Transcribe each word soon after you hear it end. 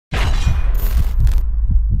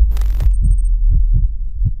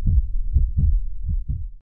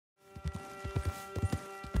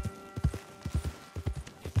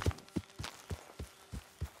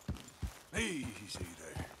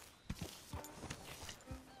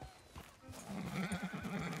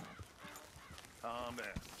Calm down.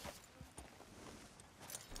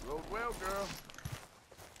 Rode well, girl.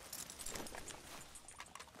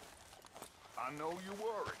 I know you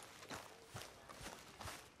worry.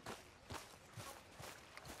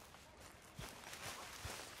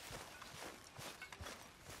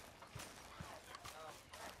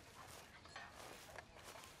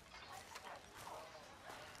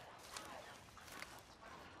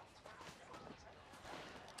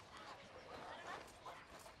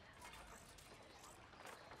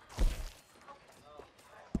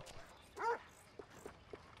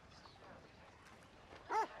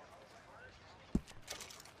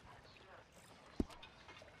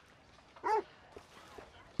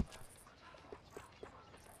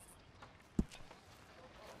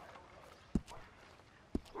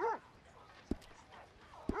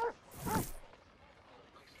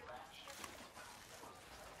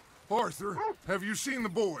 Arthur, have you seen the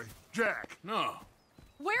boy, Jack? No.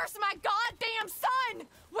 Where's my goddamn son?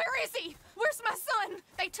 Where is he? Where's my son?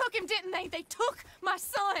 They took him, didn't they? They took my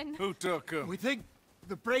son. Who took him? We think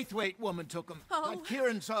the Braithwaite woman took him. Oh.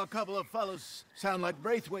 Kieran saw a couple of fellows sound like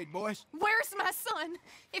Braithwaite boys. Where's my son?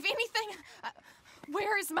 If anything,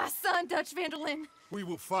 where is my son, Dutch Vanderlyn? We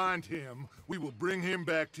will find him, we will bring him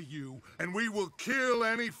back to you, and we will kill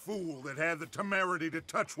any fool that had the temerity to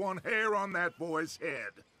touch one hair on that boy's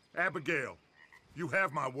head. Abigail, you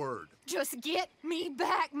have my word. Just get me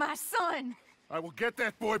back, my son. I will get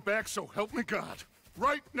that boy back, so help me God.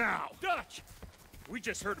 Right now. Dutch! We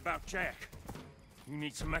just heard about Jack. You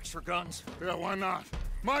need some extra guns? Yeah, why not?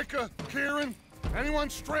 Micah, Kieran, anyone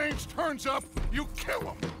strange turns up, you kill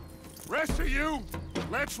him. Rest of you,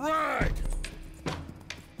 let's ride.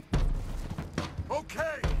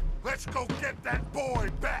 Okay, let's go get that boy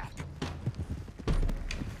back.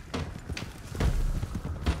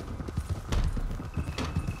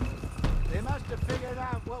 They must have figured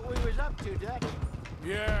out what we was up to, Dutch.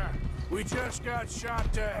 Yeah, we just got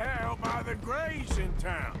shot to hell by the Greys in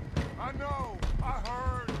town. I know, I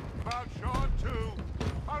heard about Sean too.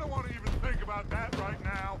 I don't want to even think about that right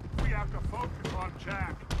now. We have to focus on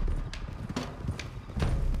Jack.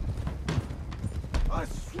 I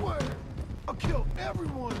swear, I'll kill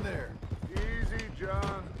everyone there. Easy,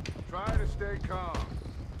 John. Try to stay calm.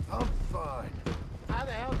 I'm fine. How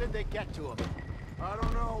the hell did they get to him? I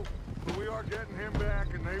don't know, but we are getting him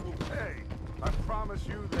back and they will pay. I promise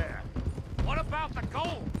you that. What about the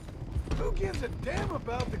gold? Who gives a damn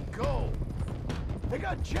about the gold? They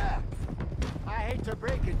got Jack. I hate to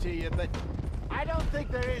break it to you, but I don't think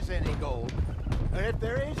there is any gold. Or if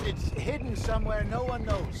there is, it's hidden somewhere no one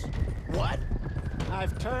knows. What?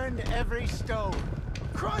 I've turned every stone.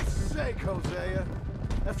 Christ's sake, Hosea.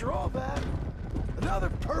 After all that, another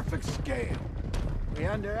perfect scam. We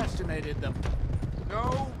underestimated them.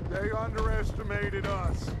 No, they underestimated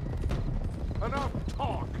us. Enough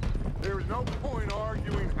talk. There is no point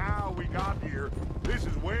arguing how we got here. This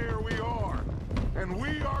is where we are. And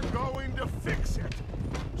we are going to fix it.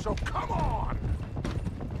 So come on!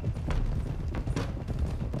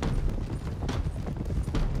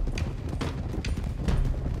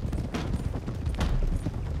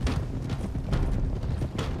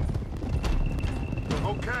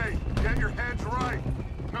 Okay, get your heads right.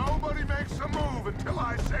 Nobody makes a move until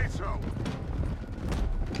I say so.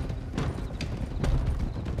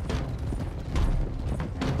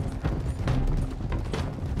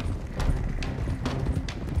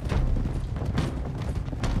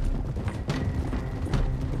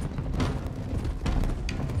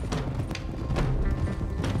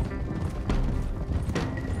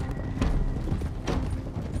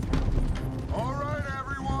 All right,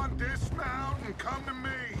 everyone, dismount and come to me.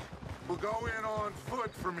 We'll go in on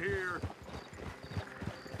foot from here.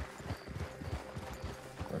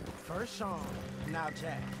 First Sean, now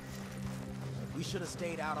Jack. We should have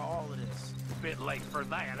stayed out of all of this. Bit late for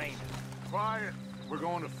that, ain't it? Quiet, we're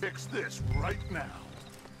going to fix this right now.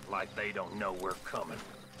 Like they don't know we're coming.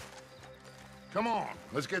 Come on,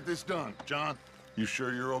 let's get this done. John, you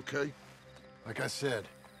sure you're okay? Like I said,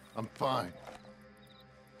 I'm fine.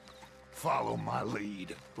 Follow my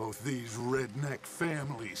lead. Both these redneck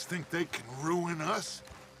families think they can ruin us?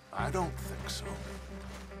 I don't think so.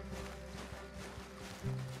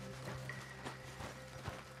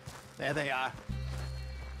 There they are.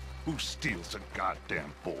 Who steals a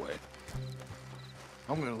goddamn boy?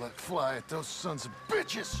 I'm gonna let fly at those sons of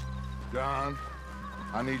bitches. John,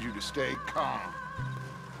 I need you to stay calm.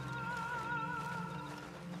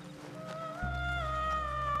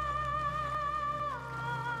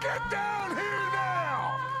 Get down here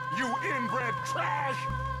now, you inbred trash!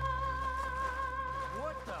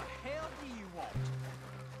 What the hell do you want?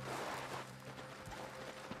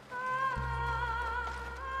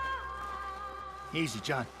 Easy,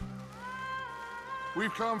 John.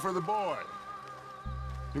 We've come for the boy.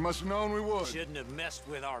 You must have known we would. Shouldn't have messed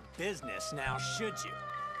with our business, now should you?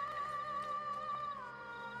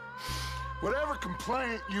 Whatever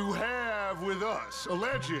complaint you have with us,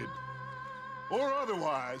 alleged or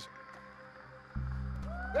otherwise,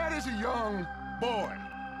 that is a young boy.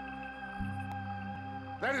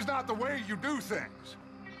 That is not the way you do things.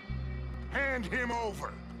 Hand him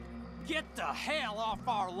over. Get the hell off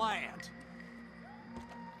our land!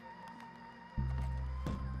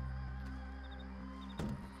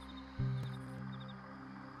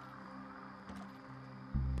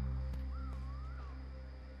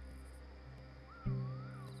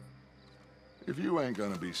 If you ain't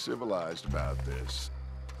gonna be civilized about this...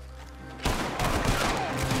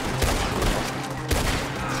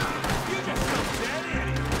 You just so dead,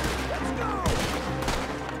 idiot! Let's go!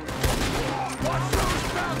 Watch those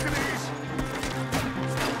balconies!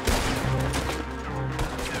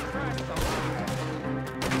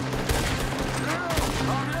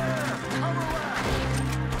 On air! Come around!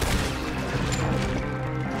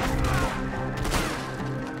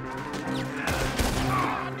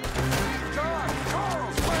 John!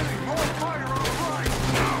 Charles! Lenny! More fire on the right!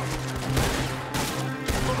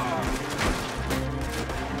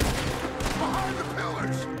 Behind the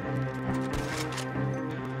pillars!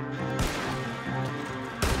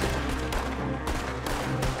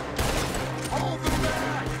 Hold them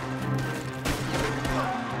back!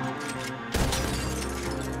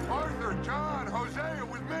 Arthur, John, Hosea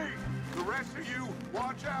with me. The rest of you,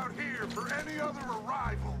 watch out here for any other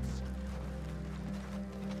arrivals.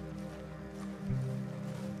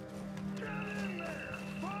 Get in there!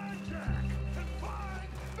 Find Jack! And find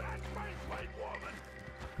that white woman!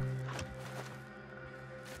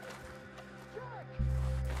 Jack!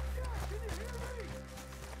 Jack, can you hear me?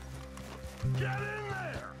 Get in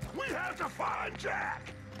there! We have to find Jack!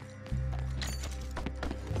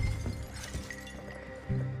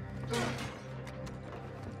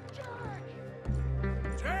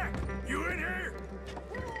 Jack, you in here?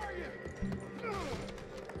 Where are you?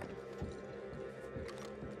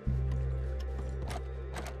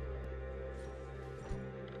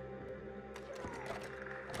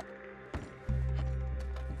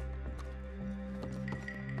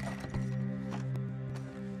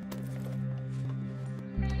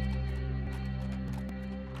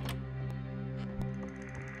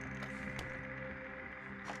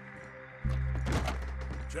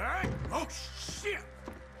 Jack? Oh, shit!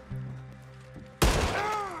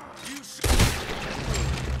 You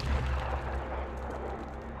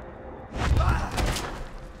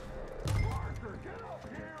Arthur, get up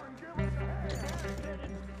here and give us a hand!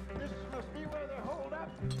 This must be where they're holed up.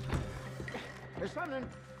 There's something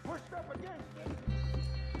pushed up against it.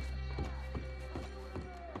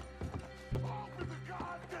 Open the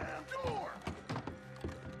goddamn door!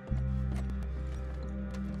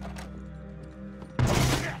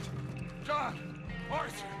 Shit! John!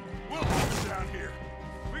 Arthur! We'll hold it down here.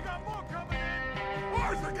 We got more coming in!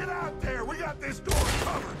 Arthur, get out there! We got this door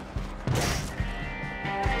covered!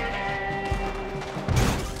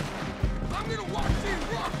 I'm gonna watch you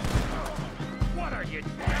rock! What are you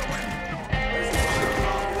doing? There's fire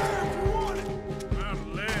out there if you want it! I'm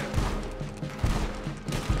left.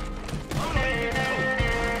 I'm gonna let you go!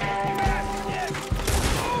 Yes, yes!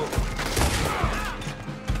 Move!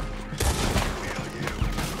 Kill you!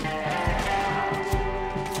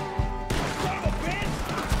 Son of a bitch!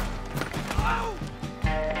 Oh!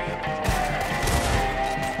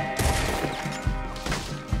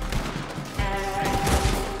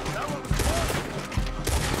 That one was close!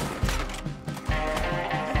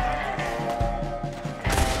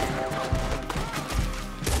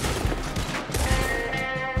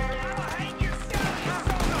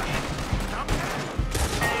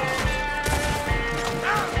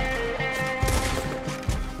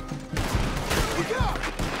 Look out!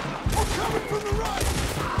 We're coming from the right!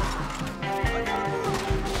 I gotta move!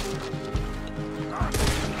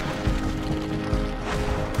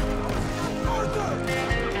 Arthur!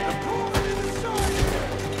 They're pulling in the side here!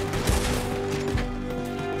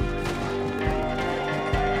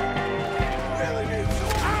 Really need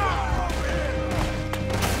some help here!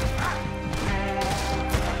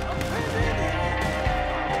 I'm pinned in here!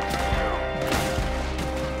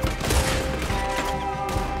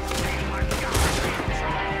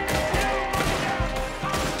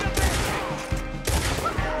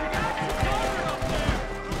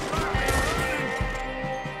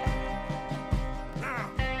 Now,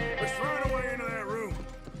 let's find a way into that room.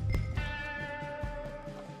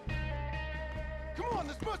 Come on,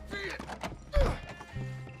 this must be it!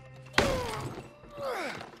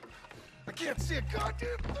 I can't see a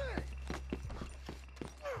goddamn thing!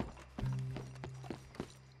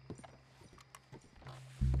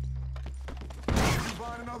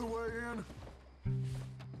 Find another way in?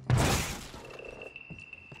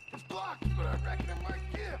 It's blocked, but I reckon it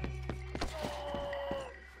might give.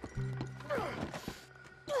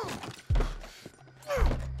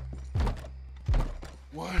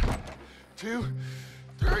 1, 2,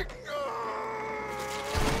 3.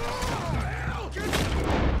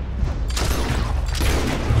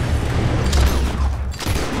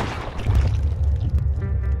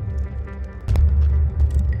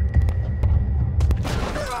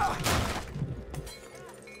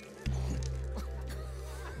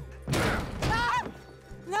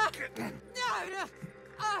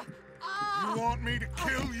 You want me to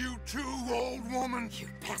kill you too, old woman? You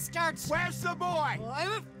bastards! Where's the boy?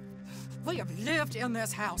 We have lived in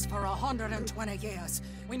this house for 120 years.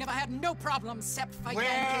 We never had no problems except for Where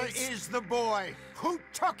Yankees. is the boy? Who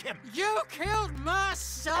took him? You killed my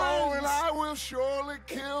son! Oh, and I will surely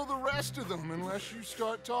kill the rest of them unless you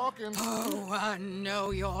start talking. Oh, I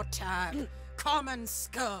know your type. Common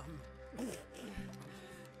scum.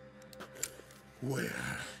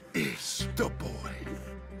 Where is the boy?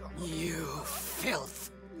 You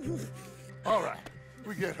filth. All right,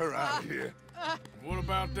 we get her out of here. What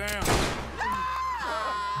about them?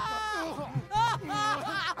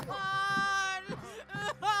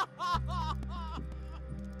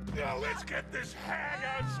 Now let's get this hag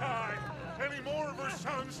outside. Any more of her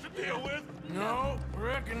sons to deal with? No,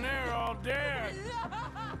 reckon they're all dead.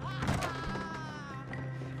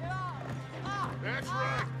 That's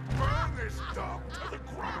right. Burn this dump to the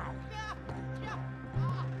ground.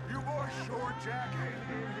 You boys sure Jack ain't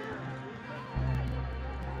in here.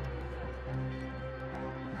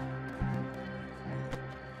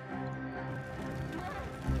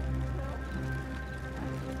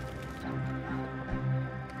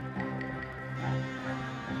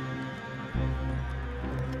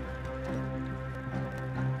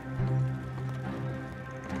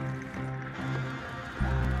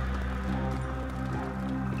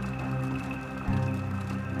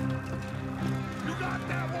 You got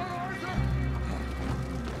that one, Arthur?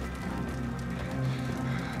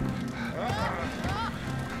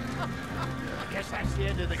 I guess that's the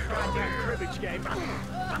end of the goddamn cribbage game.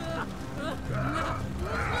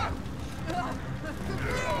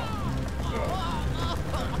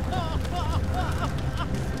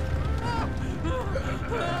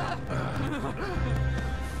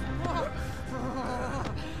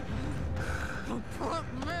 Put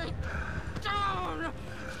me down!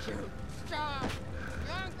 You stop!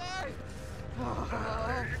 Yankee!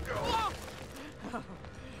 There you go.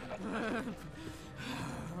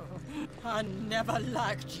 I never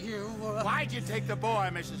liked you. Why'd you take the boy,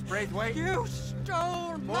 Mrs. Braithwaite? You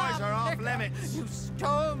stole my Boys are off liquor. limits. You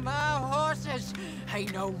stole my horses.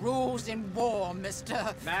 Ain't no rules in war,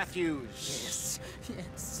 mister. Matthews. Yes,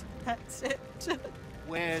 yes, that's it.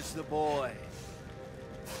 Where's the boy?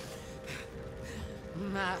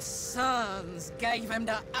 My sons gave him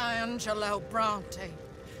to Angelo Bronte.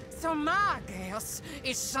 So my guess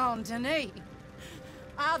is Saint-Denis.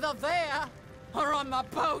 Either there or on my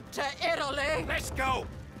boat to Italy. Let's go!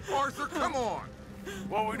 Arthur, come on.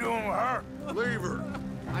 What we doing with her? Leave her.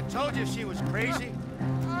 I told you she was crazy.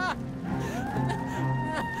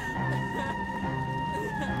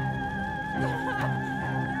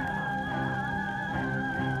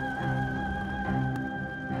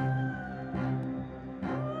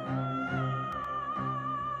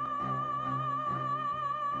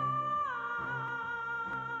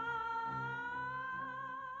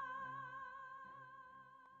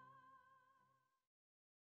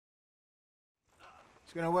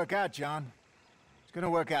 It's gonna work out, John. It's gonna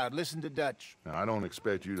work out. Listen to Dutch. Now, I don't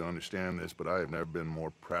expect you to understand this, but I have never been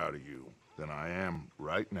more proud of you than I am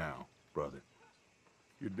right now, brother.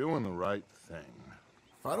 You're doing the right thing.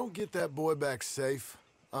 If I don't get that boy back safe,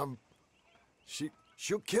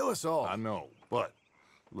 she'll kill us all. I know, but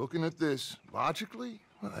looking at this, logically,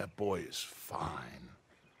 well, that boy is fine.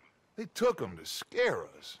 They took him to scare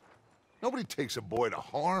us. Nobody takes a boy to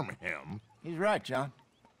harm him. He's right, John.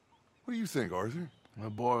 What do you think, Arthur? The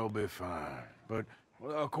boy will be fine. But,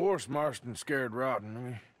 well, of course Marston's scared rotten. I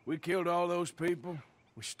mean, we killed all those people.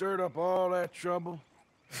 We stirred up all that trouble.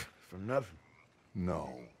 For nothing.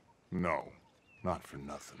 No, not for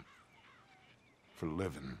nothing. For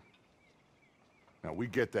living. Now, we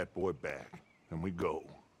get that boy back, and we go.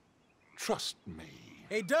 Trust me.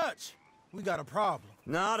 Hey, Dutch, we got a problem.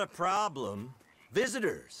 Not a problem.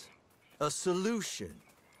 Visitors. A solution.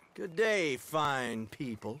 Good day, fine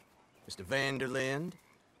people. Mr. Vanderlinde,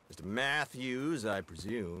 Mr. Matthews, I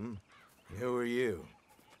presume. Who are you?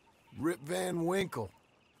 Rip Van Winkle.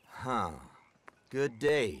 Huh. Good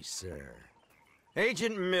day, sir.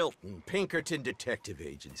 Agent Milton, Pinkerton Detective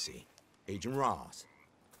Agency. Agent Ross.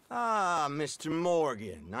 Ah, Mr.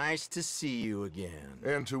 Morgan, nice to see you again.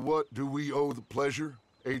 And to what do we owe the pleasure,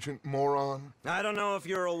 Agent Moron? I don't know if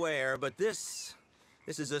you're aware, but this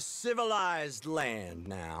is a civilized land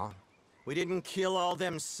now. We didn't kill all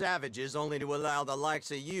them savages only to allow the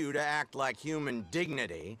likes of you to act like human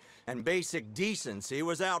dignity, and basic decency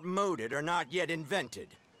was outmoded or not yet invented.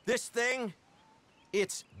 This thing,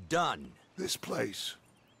 it's done. This place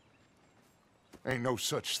ain't no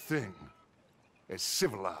such thing as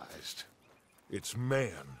civilized. It's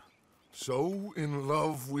man, so in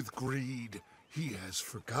love with greed, he has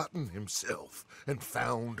forgotten himself and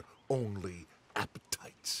found only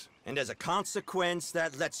appetites. And as a consequence,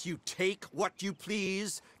 that lets you take what you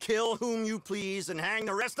please, kill whom you please, and hang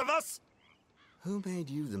the rest of us? Who made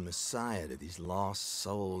you the messiah to these lost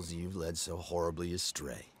souls you've led so horribly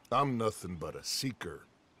astray? I'm nothing but a seeker,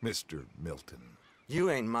 Mr. Milton. You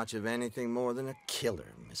ain't much of anything more than a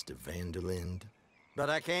killer, Mr. Vanderlinde. But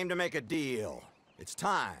I came to make a deal. It's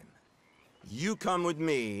time. You come with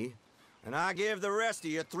me, and I give the rest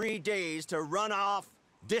of you 3 days to run off,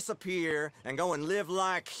 disappear, and go and live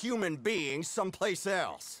like human beings someplace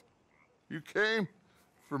else. You came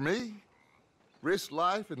for me? Risk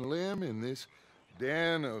life and limb in this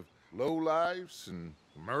den of lowlifes and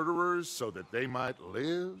murderers so that they might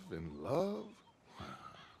live and love?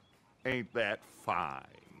 Ain't that fine?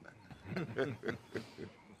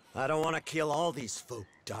 I don't want to kill all these folk,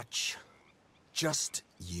 Dutch. Just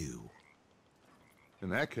you. In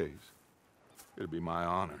that case, it'd be my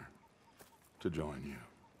honor to join you.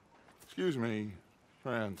 Excuse me,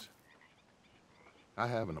 friends. I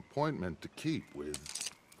have an appointment to keep with...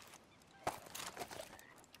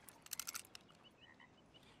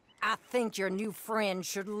 I think your new friend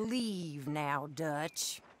should leave now,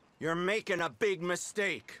 Dutch. You're making a big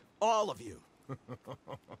mistake. All of you.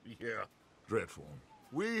 Yeah, dreadful.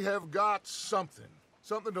 We have got something.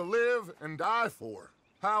 Something to live and die for.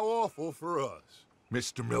 How awful for us.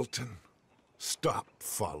 Mr. Milton, stop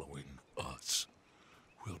following us.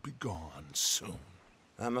 We'll be gone soon.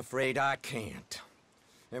 I'm afraid I can't.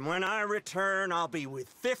 And when I return, I'll be with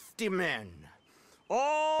 50 men.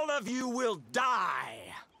 All of you will die.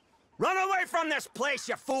 Run away from this place,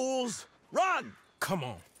 you fools! Run! Come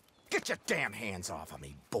on. Get your damn hands off of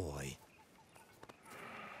me, boy.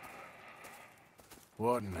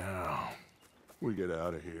 What now? We get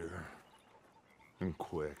out of here. And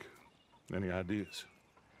quick. Any ideas?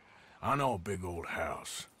 I know a big old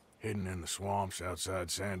house, hidden in the swamps outside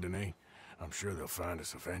Saint Denis. I'm sure they'll find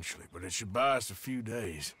us eventually, but it should buy us a few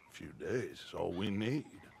days. A few days is all we need.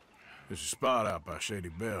 There's a spot out by Shady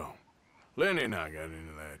Bell. Lenny and I got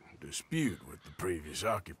into that dispute with the previous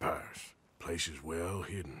occupiers. Place is well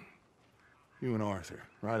hidden. You and Arthur,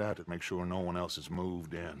 ride out to make sure no one else has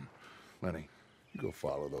moved in. Lenny, you go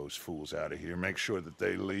follow those fools out of here. Make sure that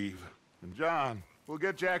they leave. And John, we'll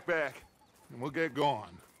get Jack back, and we'll get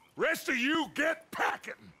going. Rest of you, get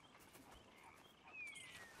packing!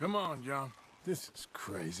 Come on, John. This is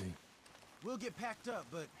crazy. We'll get packed up,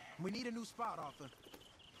 but we need a new spot, Arthur.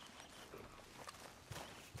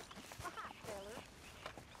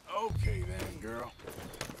 Okay then, girl.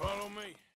 Follow me.